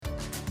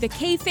The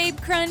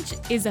Kayfabe Crunch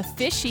is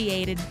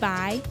officiated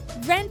by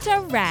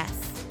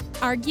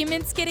Rent-A-Ref.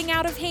 Arguments getting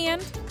out of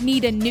hand?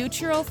 Need a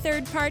neutral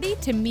third party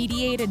to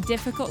mediate a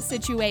difficult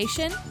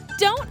situation?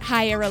 Don't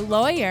hire a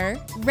lawyer,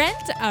 rent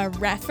a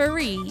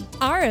referee.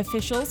 Our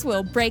officials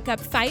will break up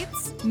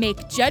fights,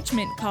 make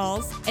judgment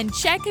calls, and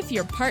check if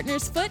your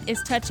partner's foot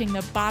is touching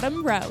the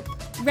bottom rope.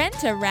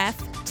 Rent a ref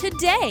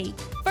today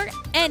for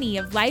any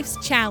of life's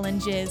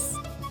challenges.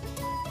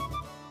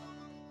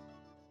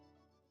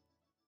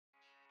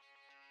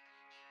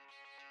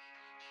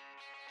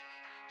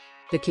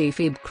 The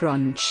Kayfabe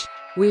Crunch.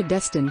 We're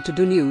destined to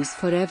do news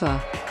forever.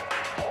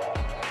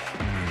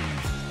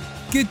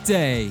 Good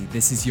day,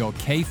 this is your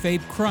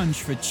Kayfabe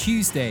Crunch for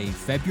Tuesday,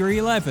 February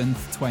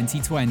 11th,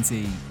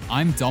 2020.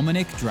 I'm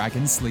Dominic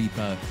Dragon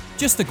Sleeper.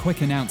 Just a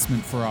quick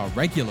announcement for our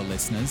regular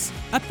listeners.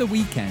 At the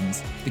weekend,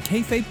 the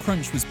Kayfabe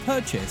Crunch was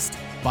purchased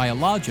by a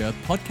larger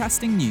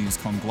podcasting news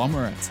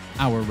conglomerate.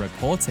 Our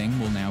reporting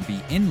will now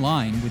be in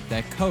line with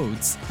their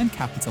codes and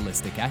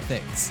capitalistic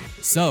ethics.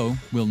 So,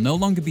 we'll no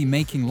longer be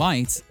making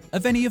light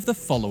of any of the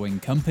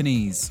following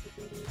companies: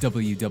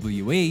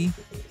 WWE.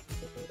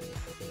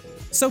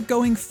 So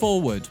going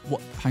forward,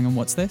 hang on,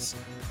 what's this?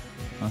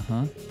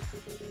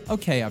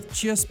 Okay, I've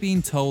just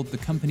been told the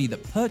company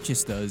that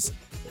purchased us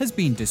has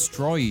been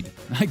destroyed.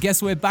 I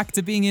guess we're back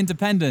to being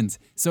independent,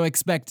 so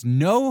expect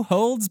no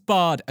holds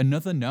barred.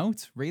 Another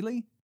note?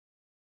 Really?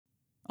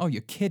 Oh,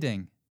 you're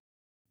kidding.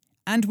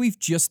 And we've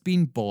just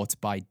been bought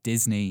by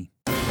Disney.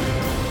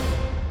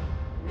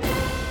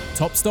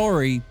 Top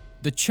story: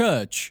 the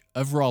Church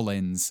of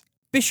Rollins.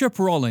 Bishop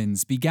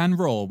Rollins began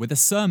Raw with a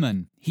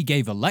sermon. He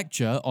gave a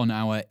lecture on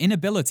our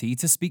inability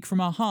to speak from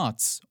our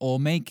hearts or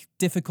make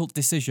difficult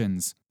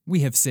decisions. We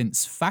have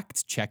since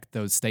fact-checked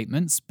those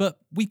statements, but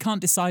we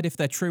can't decide if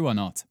they're true or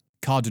not.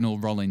 Cardinal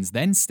Rollins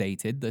then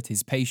stated that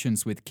his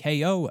patience with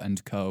KO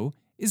and co.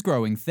 is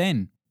growing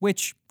thin,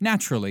 which,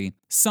 naturally,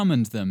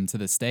 summoned them to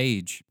the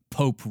stage.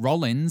 Pope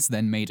Rollins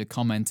then made a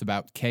comment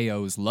about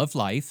KO's love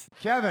life.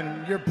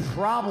 Kevin, your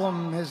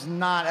problem has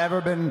not ever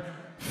been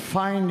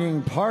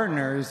finding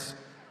partners.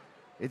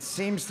 It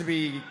seems to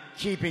be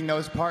keeping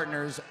those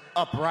partners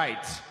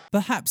upright.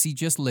 Perhaps he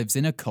just lives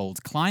in a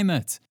cold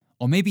climate.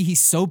 Or maybe he's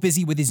so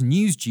busy with his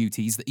news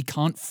duties that he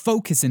can't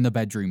focus in the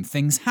bedroom.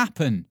 Things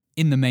happen.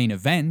 In the main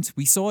event,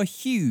 we saw a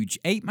huge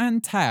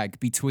 8-man tag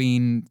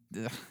between...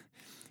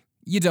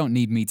 You don't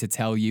need me to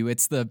tell you,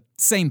 it's the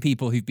same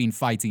people who've been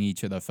fighting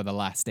each other for the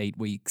last 8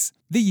 weeks.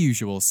 The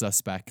usual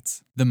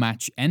suspects. The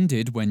match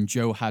ended when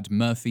Joe had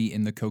Murphy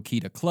in the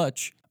Coquina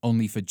clutch,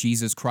 only for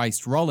Jesus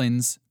Christ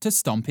Rollins to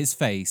stomp his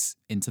face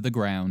into the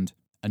ground.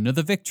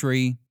 Another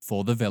victory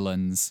for the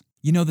villains.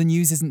 You know, the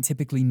news isn't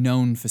typically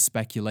known for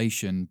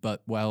speculation,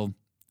 but, well,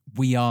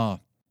 we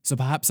are. So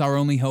perhaps our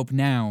only hope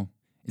now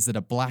is that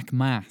a black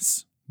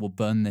mass will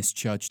burn this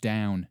church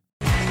down.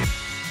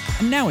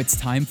 And now it's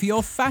time for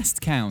your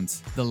Fast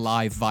Count, the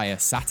live via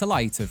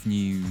satellite of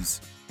news.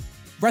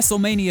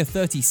 WrestleMania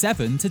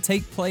 37 to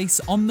take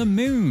place on the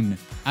moon,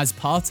 as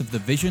part of the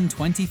Vision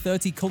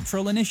 2030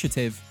 cultural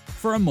initiative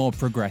for a more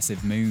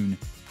progressive moon.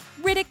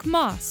 Riddick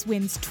Moss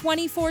wins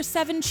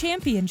 24/7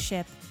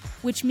 championship,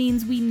 which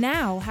means we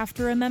now have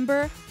to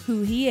remember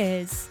who he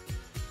is.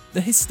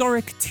 The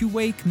historic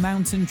Two-Wake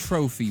Mountain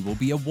Trophy will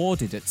be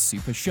awarded at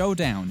Super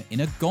Showdown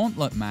in a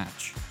gauntlet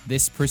match.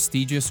 This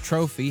prestigious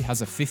trophy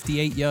has a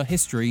 58-year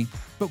history,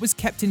 but was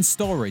kept in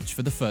storage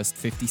for the first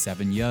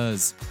 57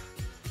 years.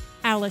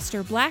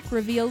 Aleister Black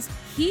reveals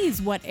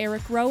he's what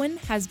Eric Rowan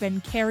has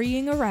been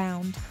carrying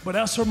around. But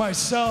as for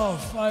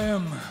myself, I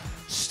am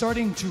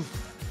starting to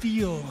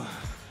feel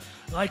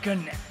like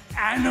an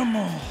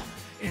animal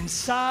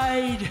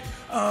inside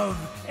of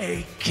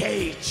a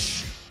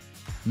cage.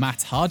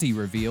 Matt Hardy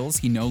reveals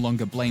he no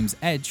longer blames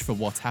Edge for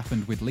what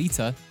happened with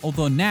Lita,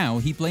 although now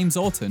he blames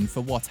Orton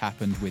for what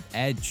happened with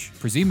Edge.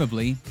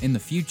 Presumably, in the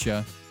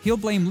future, he'll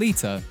blame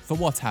Lita for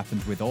what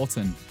happened with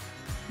Orton.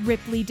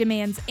 Ripley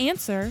demands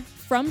answer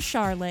from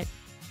Charlotte.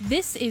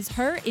 This is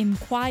her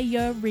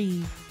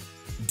inquiry.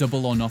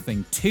 Double or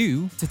Nothing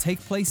 2 to take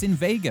place in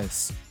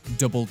Vegas.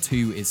 Double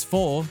 2 is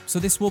 4, so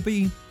this will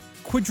be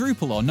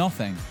Quadruple or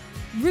Nothing.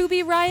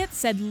 Ruby Riott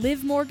said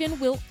Liv Morgan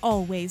will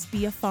always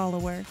be a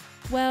follower.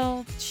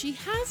 Well, she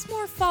has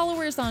more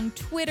followers on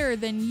Twitter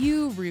than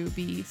you,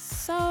 Ruby,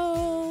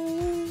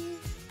 so...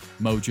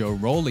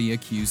 Mojo Rawley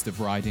accused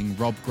of riding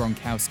Rob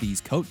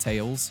Gronkowski's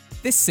coattails.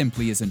 This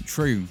simply isn't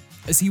true,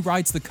 as he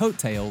rides the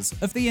coattails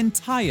of the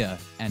entire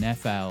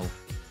NFL.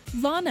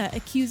 Lana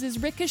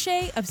accuses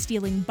Ricochet of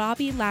stealing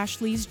Bobby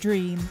Lashley's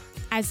dream.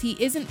 As he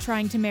isn't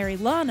trying to marry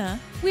Lana,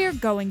 we're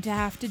going to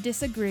have to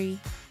disagree.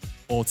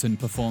 Orton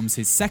performs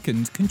his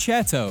second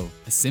concerto,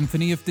 a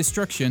symphony of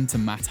destruction to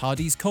Matt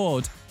Hardy's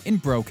chord in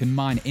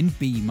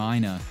B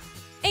minor.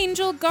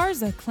 Angel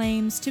Garza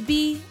claims to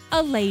be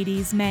a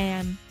ladies'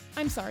 man.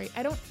 I'm sorry,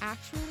 I don't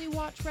actually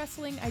watch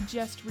wrestling, I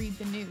just read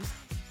the news.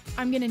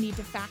 I'm gonna need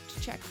to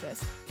fact check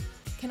this.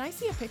 Can I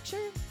see a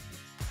picture?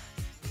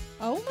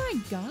 Oh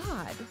my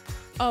god.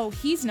 Oh,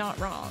 he's not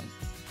wrong.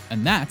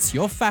 And that's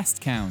your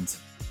Fast Count.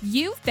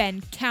 You've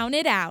been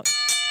counted out.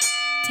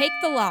 Take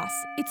the loss.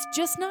 It's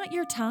just not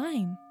your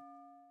time.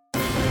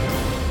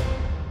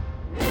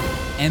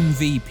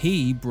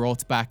 MVP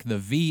brought back the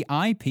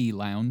VIP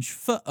lounge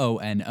for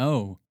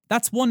ONO.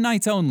 That's one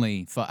night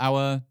only for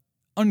our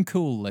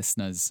uncool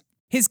listeners.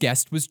 His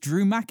guest was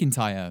Drew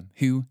McIntyre,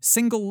 who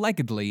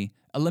single-leggedly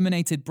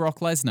eliminated Brock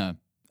Lesnar,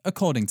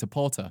 according to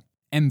Porter.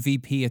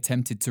 MVP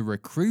attempted to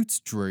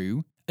recruit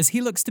Drew as he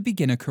looks to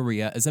begin a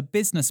career as a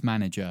business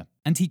manager,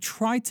 and he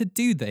tried to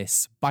do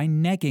this by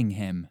negging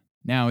him.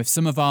 Now, if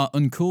some of our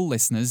uncool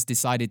listeners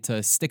decided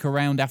to stick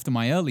around after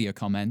my earlier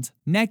comment,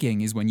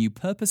 negging is when you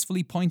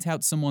purposefully point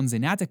out someone's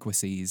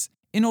inadequacies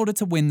in order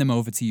to win them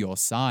over to your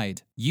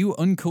side. You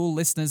uncool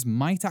listeners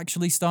might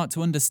actually start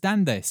to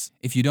understand this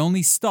if you'd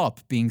only stop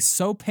being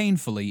so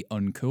painfully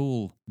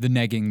uncool. The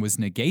negging was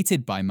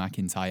negated by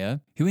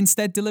McIntyre, who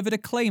instead delivered a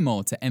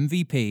claymore to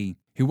MVP,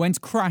 who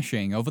went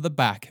crashing over the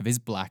back of his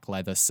black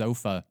leather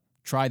sofa.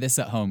 Try this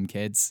at home,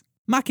 kids.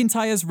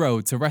 McIntyre's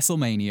road to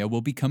WrestleMania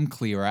will become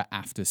clearer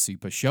after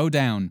Super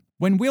Showdown,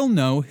 when we'll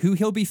know who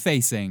he'll be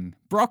facing,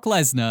 Brock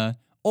Lesnar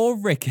or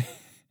Rick...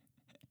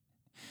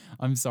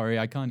 I'm sorry,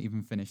 I can't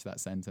even finish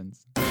that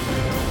sentence.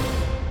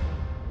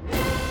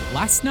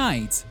 Last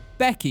night,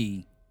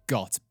 Becky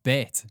got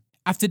bit.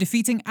 After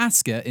defeating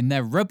Asuka in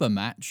their rubber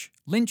match,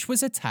 Lynch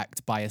was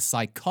attacked by a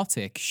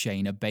psychotic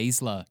Shayna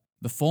Baszler.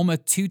 The former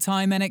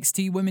two-time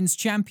NXT Women's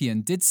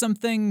Champion did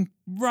something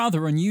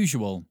rather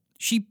unusual.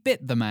 She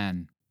bit the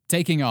man,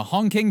 taking a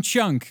honking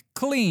chunk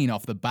clean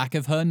off the back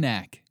of her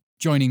neck.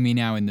 Joining me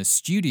now in the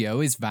studio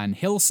is Van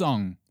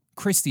Hillsong,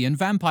 Christian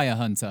Vampire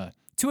Hunter,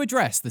 to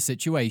address the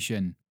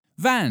situation.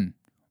 Van,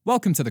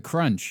 welcome to The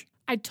Crunch.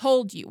 I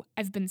told you,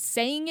 I've been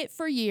saying it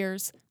for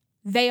years.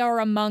 They are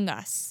among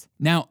us.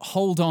 Now,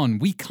 hold on.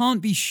 We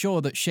can't be sure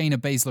that Shayna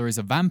Baszler is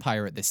a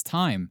vampire at this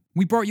time.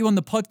 We brought you on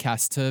the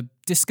podcast to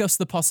discuss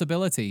the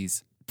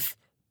possibilities.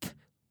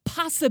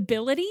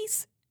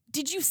 Possibilities?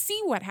 Did you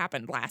see what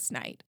happened last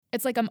night?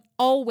 It's like I'm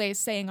always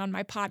saying on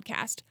my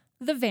podcast,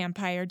 The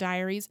Vampire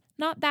Diaries,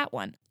 not that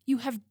one. You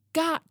have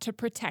got to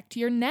protect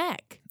your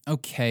neck.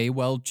 Okay,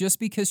 well, just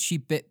because she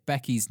bit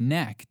Becky's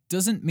neck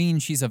doesn't mean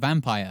she's a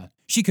vampire.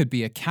 She could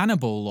be a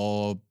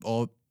cannibal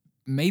or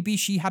maybe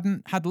she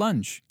hadn't had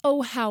lunch.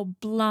 Oh, how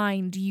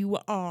blind you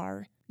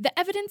are. The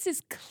evidence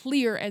is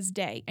clear as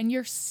day, and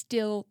you're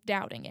still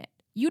doubting it.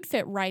 You'd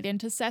fit right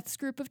into Seth's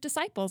group of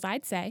disciples,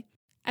 I'd say.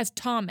 As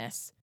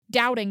Thomas.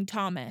 Doubting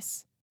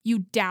Thomas.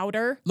 You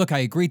doubter. Look, I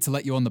agreed to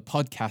let you on the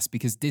podcast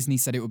because Disney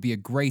said it would be a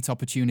great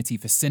opportunity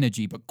for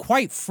synergy, but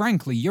quite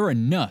frankly, you're a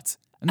nut.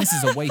 And this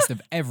is a waste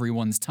of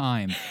everyone's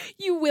time.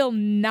 You will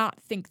not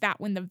think that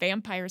when the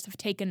vampires have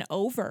taken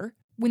over,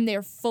 when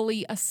they're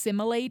fully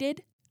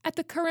assimilated. At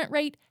the current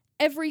rate,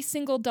 every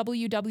single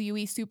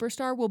WWE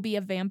superstar will be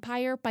a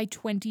vampire by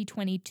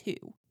 2022.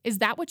 Is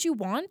that what you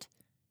want?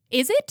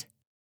 Is it?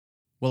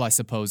 Well, I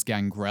suppose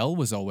Gangrel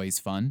was always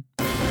fun.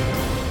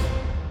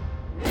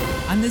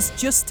 And there's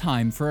just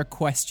time for a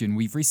question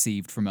we've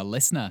received from a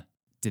listener.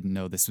 Didn't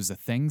know this was a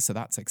thing, so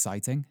that's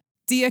exciting.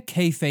 Dear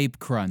Kayfabe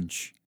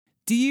Crunch,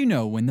 do you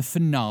know when the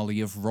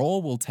finale of Raw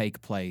will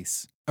take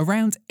place?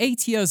 Around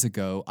 8 years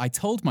ago, I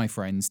told my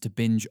friends to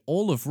binge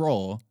all of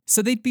Raw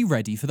so they'd be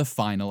ready for the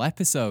final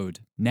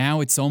episode.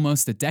 Now it's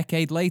almost a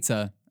decade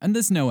later, and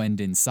there's no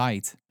end in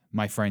sight.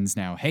 My friends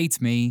now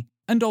hate me,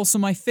 and also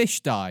my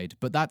fish died,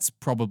 but that's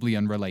probably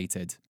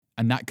unrelated.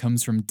 And that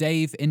comes from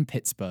Dave in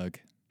Pittsburgh.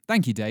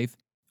 Thank you, Dave.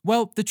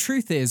 Well, the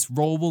truth is,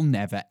 Raw will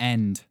never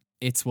end.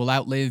 It will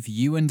outlive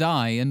you and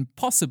I, and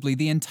possibly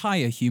the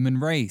entire human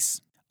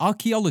race.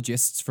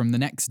 Archaeologists from the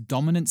next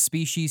dominant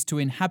species to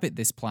inhabit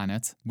this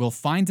planet will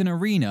find an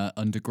arena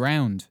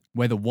underground,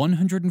 where the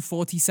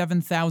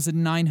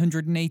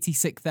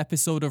 147,986th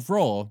episode of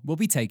Raw will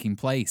be taking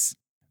place.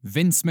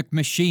 Vince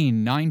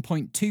McMachine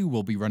 9.2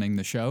 will be running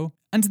the show,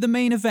 and the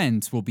main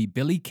event will be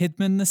Billy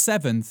Kidman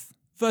VII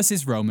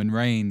versus Roman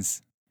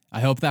Reigns.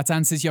 I hope that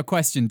answers your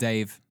question,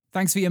 Dave.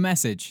 Thanks for your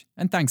message,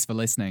 and thanks for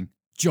listening.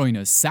 Join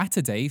us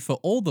Saturday for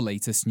all the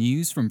latest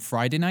news from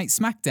Friday Night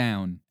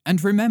SmackDown.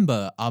 And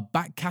remember, our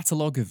back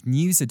catalogue of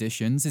news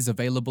editions is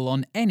available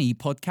on any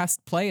podcast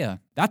player.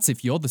 That's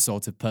if you're the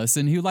sort of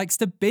person who likes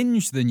to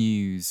binge the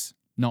news.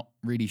 Not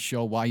really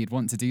sure why you'd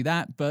want to do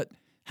that, but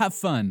have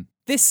fun.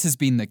 This has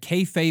been the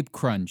Kayfabe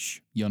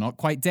Crunch. You're not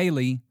quite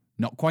daily,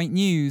 not quite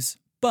news,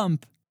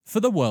 bump for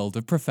the world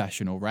of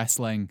professional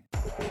wrestling.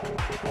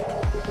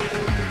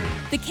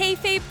 The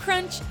Kayfabe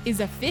Crunch is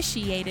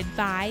officiated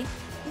by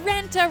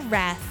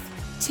Rent-A-Ref.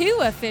 2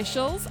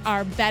 officials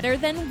are better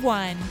than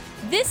 1.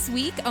 This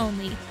week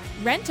only,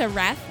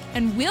 Rent-A-Ref,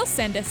 and we'll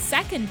send a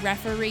second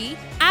referee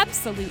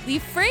absolutely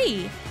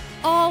free.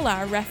 All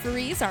our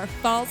referees are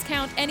Falls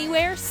Count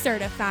Anywhere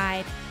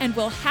certified and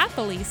will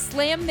happily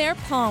slam their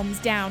palms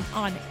down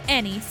on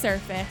any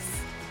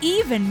surface.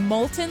 Even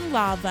molten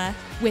lava.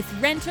 With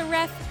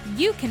Rent-A-Ref,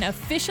 you can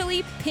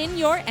officially pin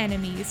your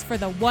enemies for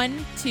the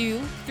 1, 2,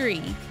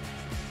 3.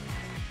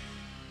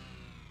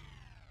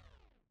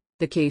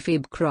 The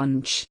Kayfabe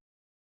Crunch.